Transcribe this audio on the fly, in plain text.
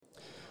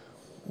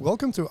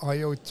Welcome to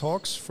IO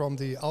Talks from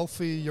the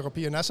Alfi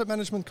European Asset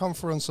Management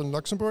Conference in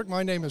Luxembourg.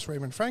 My name is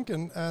Raymond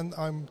Franken and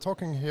I'm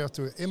talking here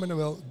to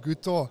Emmanuel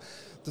Gutton,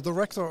 the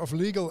Director of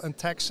Legal and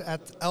Tax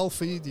at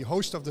Alfi, the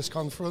host of this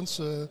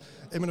conference.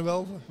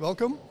 Emmanuel,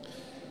 welcome.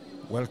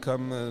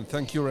 Welcome.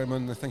 Thank you,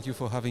 Raymond. Thank you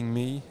for having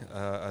me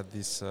at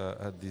this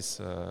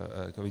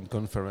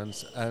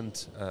conference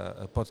and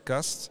a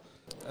podcast.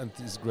 And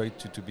it's great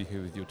to be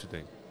here with you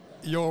today.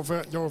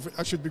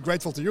 I should be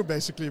grateful to you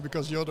basically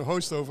because you're the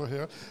host over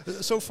here.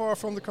 So far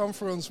from the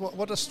conference,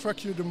 what has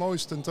struck you the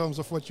most in terms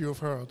of what you have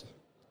heard?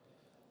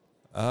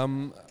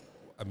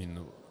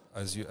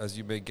 As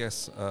you may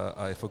guess,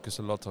 I focus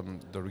a lot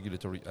on the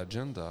regulatory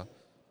agenda.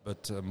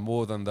 But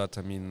more than that,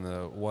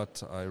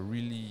 what I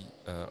really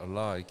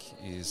like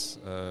is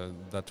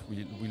that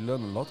we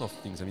learn a lot of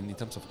things. In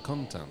terms of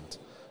content,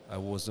 I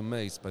was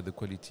amazed by the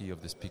quality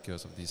of the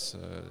speakers of these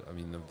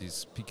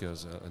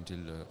speakers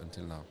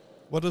until now.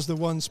 What is the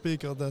one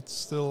speaker that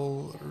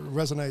still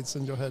resonates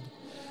in your head?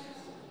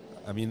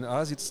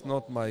 As it's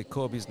not my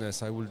core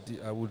business, I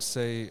would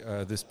say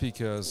the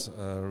speakers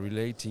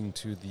relating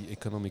to the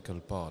economical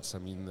parts.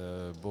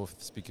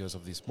 Both speakers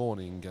of this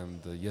morning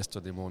and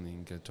yesterday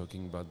morning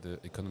talking about the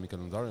economical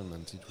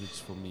environment. It was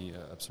for me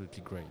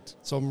absolutely great.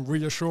 Some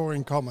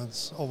reassuring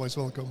comments, always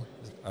welcome.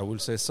 I will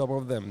say some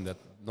of them, that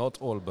not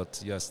all,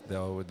 but yes,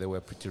 they were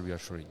pretty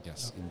reassuring.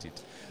 Yes, yeah. Indeed.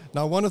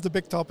 Now, one of the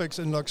big topics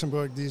in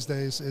Luxembourg these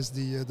days is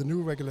the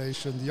new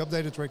regulation, the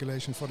updated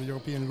regulation for the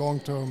European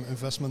long-term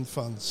investment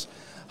funds.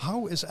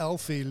 How is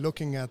Alfi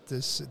looking at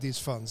these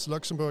funds?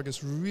 Luxembourg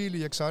is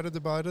really excited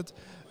about it.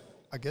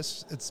 I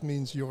guess it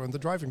means you're in the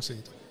driving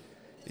seat.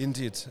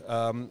 Indeed.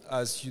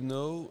 As you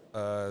know,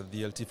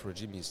 the Eltif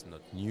regime is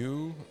not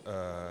new.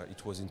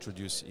 It was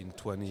introduced in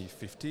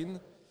 2015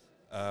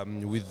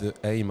 with the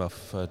aim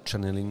of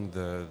channeling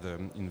the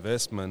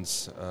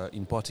investments,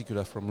 in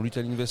particular from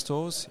retail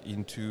investors,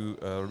 into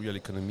real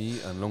economy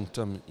and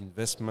long-term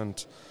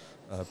investment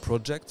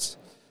projects.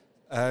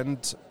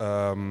 And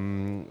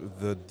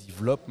the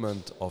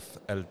development of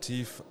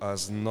Eltif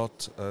has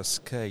not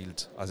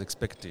scaled as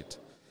expected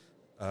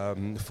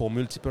for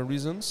multiple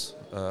reasons.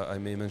 I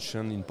may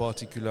mention in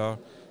particular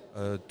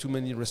too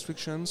many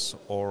restrictions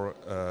or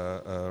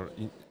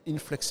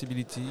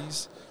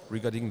inflexibilities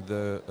regarding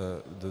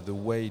the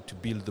way to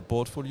build the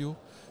portfolio,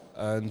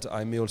 and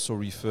I may also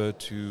refer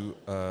to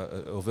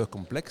over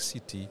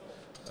complexity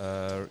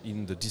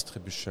in the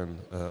distribution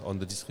on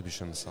the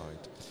distribution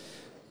side.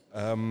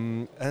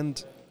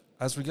 And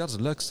as regards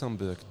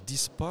Luxembourg,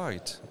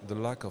 despite the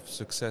lack of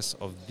success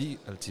of the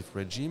Eltif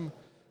regime,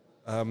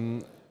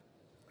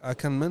 I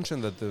can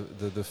mention that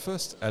the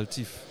first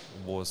Eltif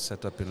was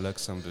set up in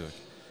Luxembourg,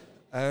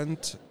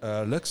 and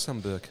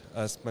Luxembourg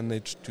has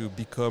managed to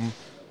become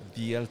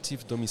the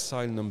Eltif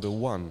domicile number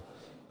one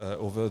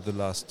over the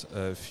last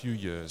few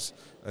years.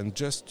 And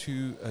just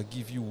to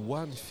give you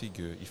one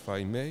figure, if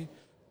I may,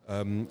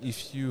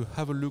 if you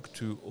have a look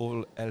to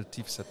all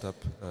Eltif setup,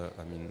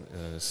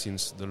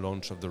 since the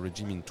launch of the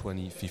regime in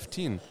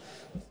 2015,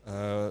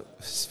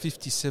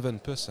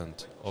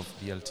 57% of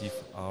the Eltif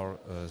are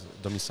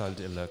domiciled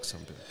in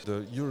Luxembourg.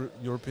 The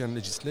European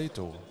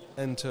legislator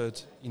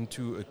entered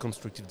into a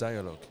constructive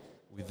dialogue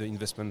with the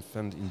investment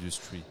fund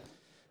industry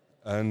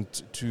and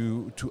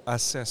to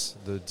assess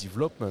the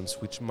developments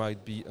which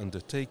might be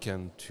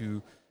undertaken to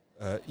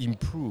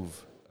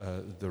improve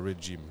the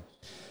regime.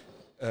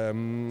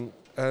 And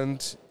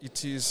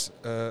it is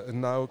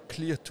now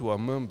clear to our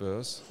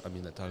members,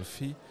 at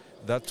Alfi,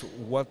 that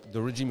what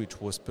the regime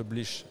which was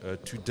published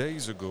 2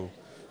 days ago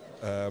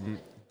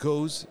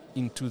goes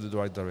into the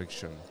right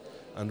direction.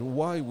 And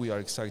why we are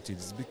excited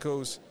is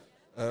because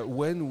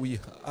when we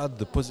add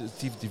the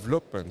positive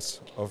developments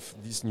of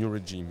this new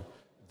regime,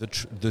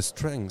 the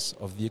strengths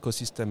of the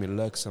ecosystem in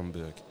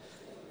Luxembourg,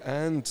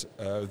 and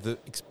the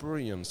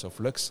experience of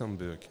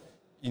Luxembourg,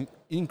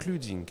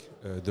 including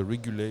the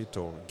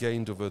regulator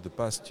gained over the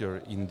past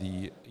year in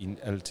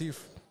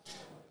Eltif,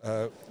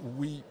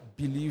 we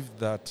believe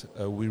that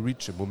we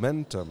reach a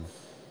momentum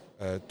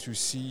to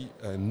see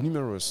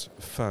numerous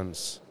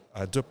funds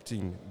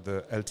adopting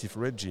the Eltif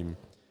regime,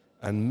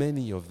 and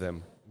many of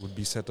them will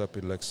be set up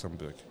in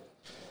Luxembourg.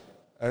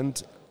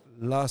 And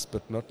last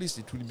but not least,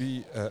 it will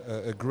be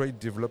a great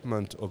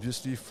development,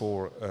 obviously,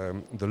 for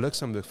the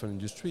Luxembourg fund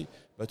industry,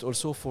 but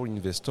also for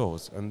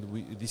investors. And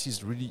this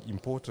is really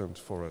important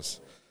for us.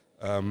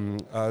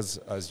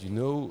 As you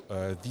know,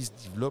 this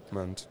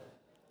development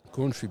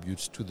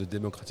contributes to the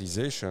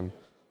democratization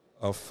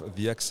of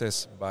the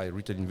access by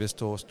retail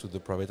investors to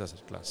the private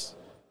asset class.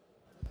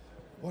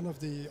 One of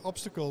the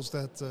obstacles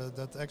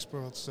that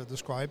experts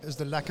describe is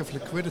the lack of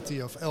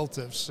liquidity of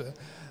Eltifs.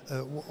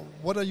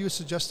 What are you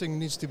suggesting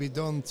needs to be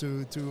done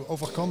to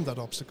overcome that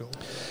obstacle?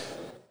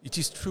 It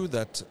is true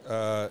that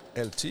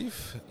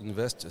Eltif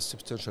invests a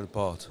substantial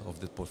part of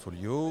the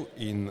portfolio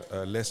in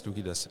less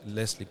liquid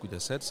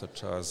assets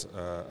such as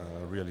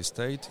real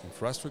estate,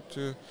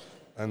 infrastructure,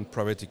 and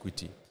private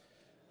equity.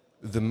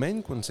 The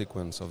main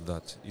consequence of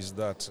that is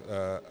that,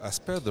 as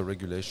per the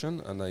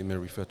regulation, and I may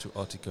refer to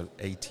Article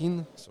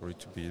 18, sorry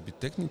to be a bit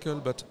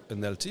technical, but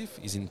an Eltif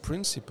is in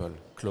principle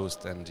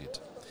closed-ended.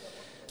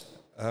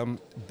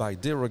 By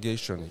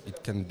derogation,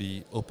 it can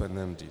be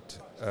open-ended,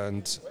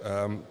 and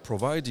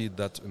provided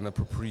that an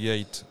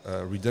appropriate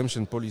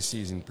redemption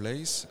policy is in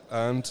place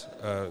and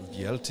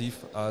the Eltif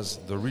has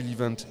the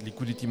relevant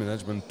liquidity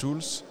management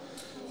tools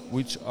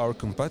which are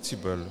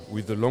compatible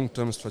with the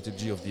long-term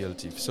strategy of the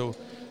Eltif. So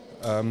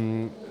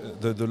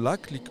the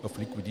lack of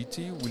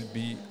liquidity will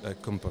be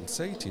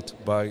compensated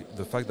by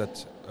the fact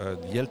that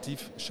the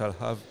Eltif shall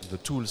have the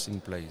tools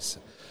in place.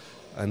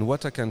 And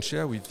what I can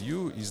share with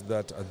you is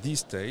that at this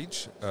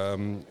stage,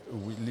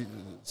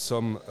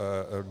 some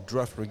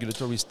draft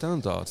regulatory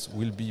standards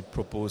will be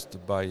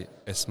proposed by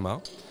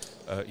ESMA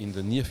in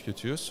the near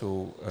future.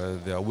 So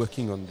they are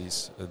working on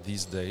this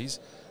these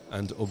days.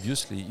 And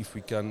obviously, if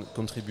we can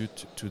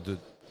contribute to the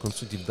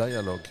constructive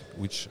dialogue,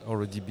 which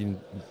already been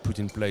put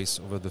in place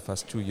over the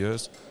past 2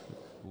 years,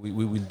 we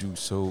will do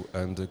so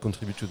and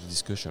contribute to the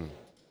discussion.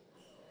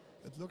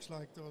 It looks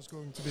like there's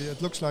going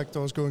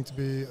to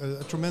be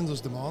a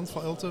tremendous demand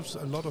for Eltifs,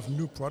 a lot of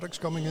new products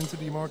coming into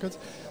the market.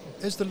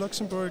 Is the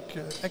Luxembourg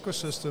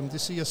ecosystem, the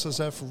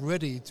CSSF,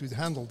 ready to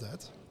handle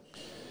that?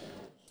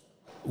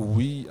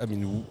 We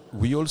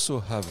also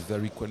have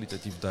very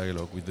qualitative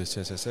dialogue with the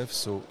CSSF.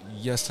 So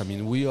yes,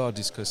 we are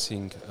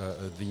discussing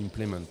the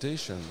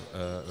implementation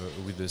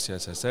with the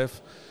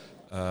CSSF.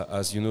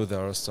 As you know,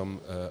 there are some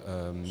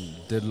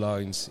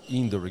deadlines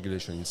in the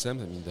regulation itself.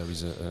 There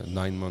is a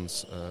 9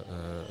 months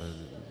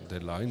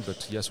deadline,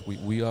 but yes,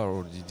 we are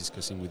already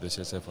discussing with the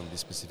CSSF on this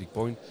specific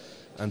point.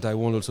 And I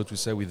want also to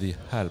say, with the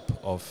help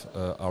of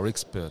our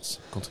experts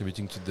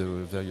contributing to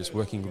the various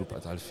working groups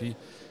at Alfi,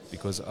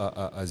 because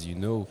as you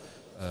know,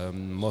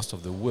 most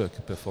of the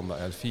work performed by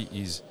Alfi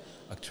is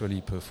actually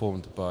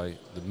performed by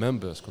the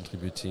members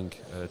contributing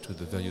to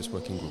the various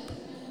working groups.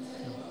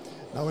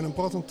 Now, an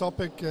important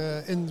topic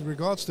in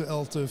regards to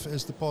Eltif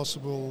is the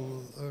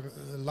possible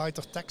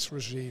lighter tax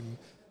regime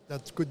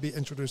that could be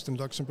introduced in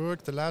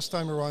Luxembourg. The last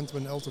time around,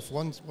 when Eltif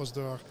 1 was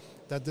there,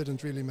 that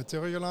didn't really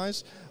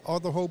materialize. Are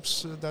there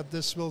hopes that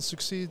this will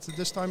succeed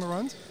this time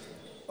around?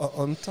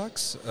 On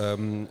tax,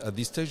 at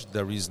this stage,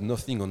 there is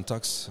nothing on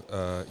tax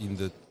in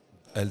the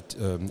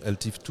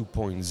Eltif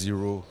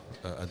 2.0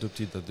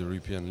 adopted at the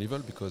European level,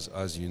 because,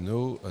 as you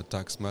know,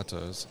 tax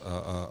matters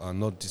are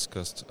not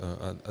discussed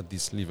at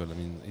this level.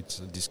 It's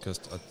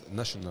discussed at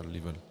national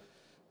level.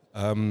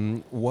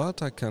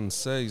 What I can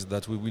say is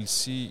that we will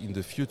see in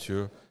the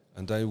future,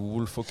 and I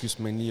will focus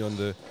mainly on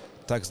the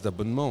tax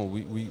d'abonnement.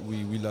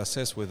 We will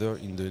assess whether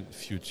in the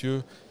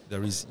future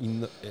there is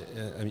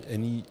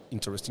any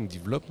interesting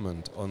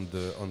development on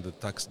the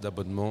tax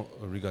d'abonnement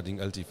regarding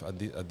Eltif.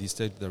 At this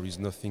stage, there is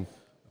nothing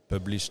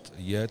published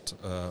yet,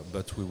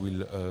 but we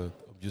will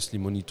obviously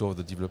monitor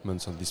the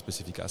developments on this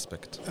specific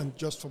aspect. And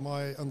just for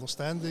my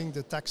understanding,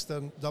 the tax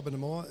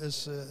d'abonnement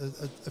is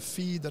a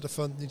fee that a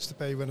fund needs to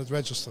pay when it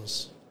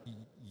registers.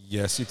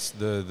 Yes, it's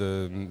the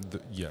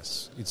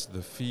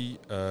fee.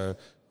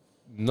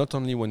 Not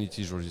only when it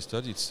is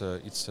registered, it's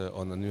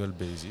on an annual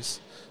basis.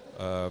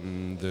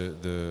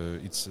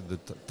 It's the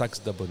tax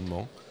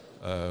d'abonnement,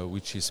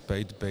 which is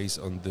paid based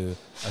on the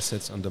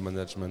assets under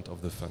management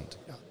of the fund.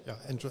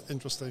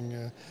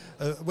 Interesting.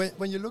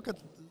 When you look at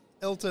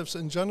Eltifs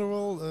in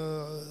general,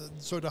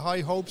 so the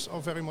high hopes are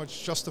very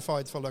much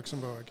justified for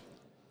Luxembourg.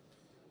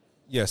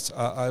 Yes,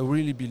 I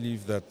really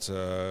believe that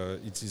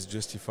it is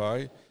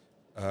justified.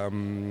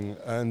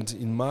 And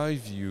in my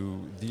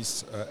view,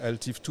 this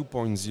Eltif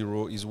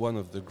 2.0 is one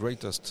of the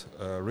greatest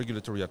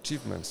regulatory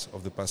achievements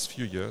of the past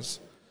few years,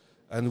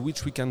 and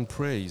which we can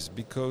praise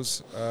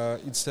because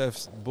it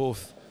serves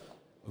both,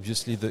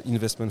 obviously, the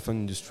investment fund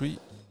industry,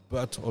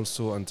 but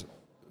also, and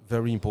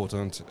very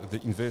important,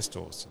 the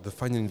investors, the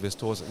final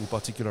investors, in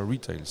particular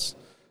retails.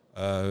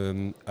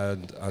 And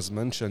as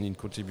mentioned, it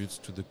contributes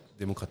to the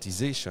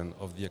democratization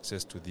of the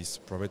access to this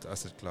private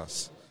asset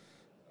class.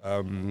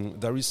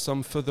 There is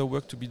some further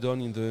work to be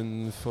done in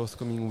the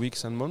forthcoming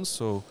weeks and months,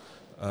 so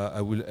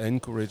I will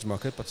encourage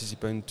market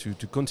participants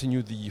to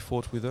continue the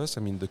effort with us.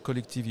 The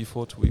collective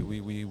effort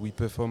we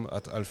perform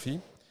at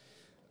Alfi.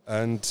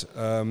 And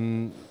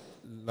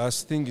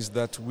last thing is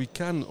that we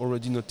can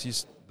already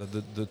notice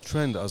that the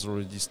trend has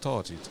already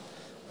started.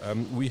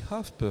 We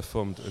have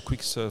performed a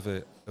quick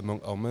survey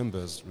among our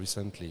members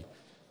recently,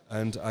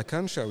 and I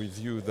can share with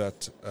you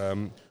that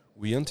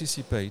we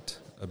anticipate,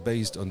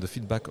 based on the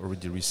feedback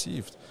already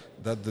received,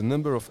 that the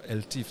number of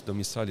Eltif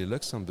domiciled in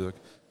Luxembourg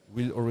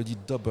will already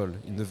double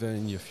in the very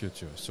near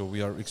future. So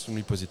we are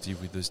extremely positive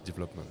with this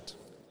development.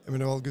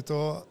 Emmanuel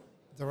Gutton,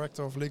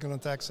 Director of Legal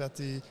and Tax at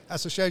the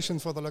Association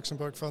for the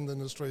Luxembourg Fund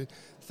Industry.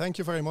 Thank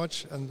you very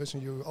much, and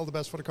wishing you all the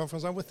best for the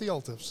conference and with the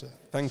Eltifs.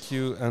 Thank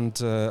you, and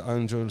I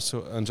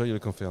enjoy the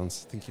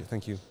conference.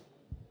 Thank you.